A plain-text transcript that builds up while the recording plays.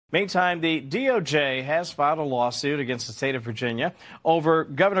Meantime, the DOJ has filed a lawsuit against the state of Virginia over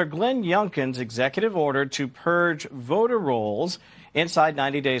Governor Glenn Youngkin's executive order to purge voter rolls inside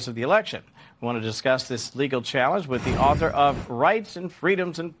 90 days of the election. We want to discuss this legal challenge with the author of Rights and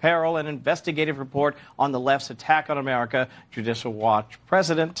Freedoms in Peril, an investigative report on the left's attack on America, Judicial Watch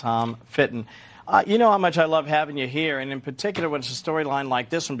President Fitton. You know how much I love having you here, and in particular when it's a storyline like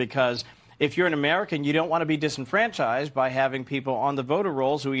this one, because if you're an American, you don't want to be disenfranchised by having people on the voter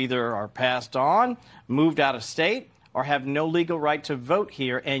rolls who either are passed on, moved out of state, or have no legal right to vote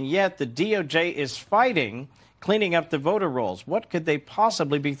here. And yet the DOJ is fighting cleaning up the voter rolls. What could they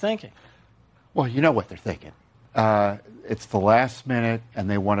possibly be thinking? Well, you know what they're thinking. It's the last minute, and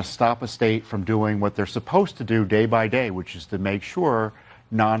they want to stop a state from doing what they're supposed to do day by day, which is to make sure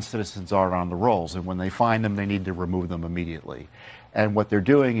non-citizens aren't on the rolls. And when they find them, they need to remove them immediately. And what they're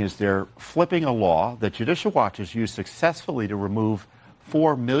doing is they're flipping a law that Judicial Watch has used successfully to remove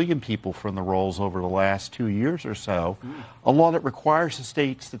 4 million people from the rolls over the last 2 years or so, a law that requires the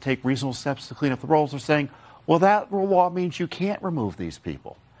states to take reasonable steps to clean up the rolls. They're saying, well, that law means you can't remove these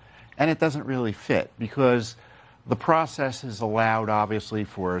people. And it doesn't really fit because the process is allowed, obviously,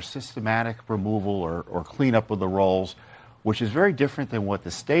 for a systematic removal or cleanup of the rolls, which is very different than what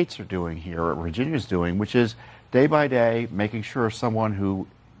the states are doing here, or Virginia's doing, which is day by day making sure someone who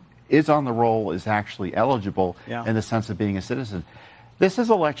is on the roll is actually eligible in the sense of being a citizen. This is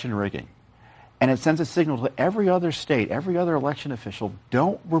election rigging, and it sends a signal to every other state, every other election official,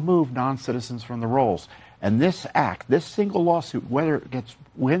 don't remove non-citizens from the rolls. And this act, this single lawsuit, whether it's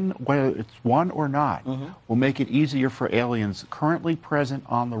won or not, will make it easier for aliens currently present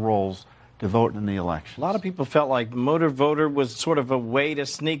on the rolls to vote in the election. A lot of people felt like motor voter was sort of a way to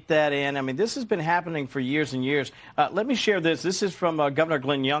sneak that in. I mean, this has been happening for years and years. Let me share this. This is from Governor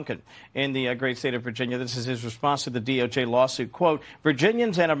Glenn Youngkin in the great state of Virginia. This is his response to the DOJ lawsuit. Quote,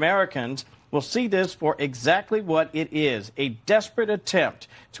 Virginians and Americans will see this for exactly what it is, a desperate attempt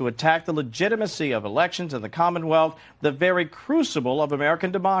to attack the legitimacy of elections in the Commonwealth, the very crucible of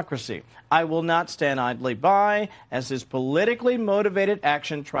American democracy. I will not stand idly by as this politically motivated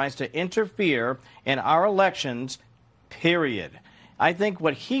action tries to interfere in our elections, period. I think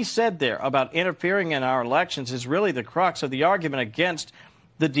what he said there about interfering in our elections is really the crux of the argument against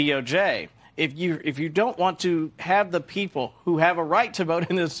the DOJ. If you don't want to have the people who have a right to vote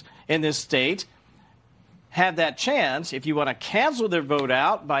in this state have that chance, if you want to cancel their vote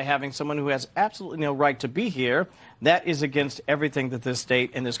out by having someone who has absolutely no right to be here, that is against everything that this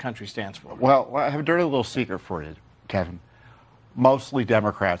state and this country stands for. Well, I have a dirty little secret for you, Kevin. Mostly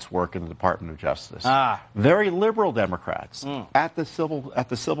Democrats work in the Department of Justice. Very liberal Democrats at the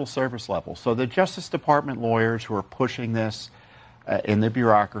civil service level. So the Justice Department lawyers who are pushing this in the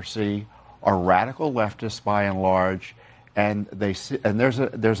bureaucracy are radical leftists by and large, and there's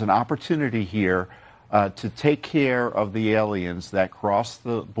an opportunity here to take care of the aliens that cross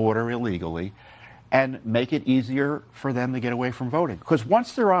the border illegally and make it easier for them to get away from voting. Because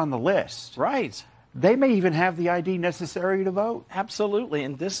once they're on the list, they may even have the ID necessary to vote. Absolutely,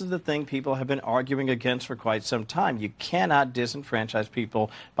 and this is the thing people have been arguing against for quite some time. You cannot disenfranchise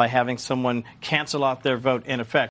people by having someone cancel out their vote in effect.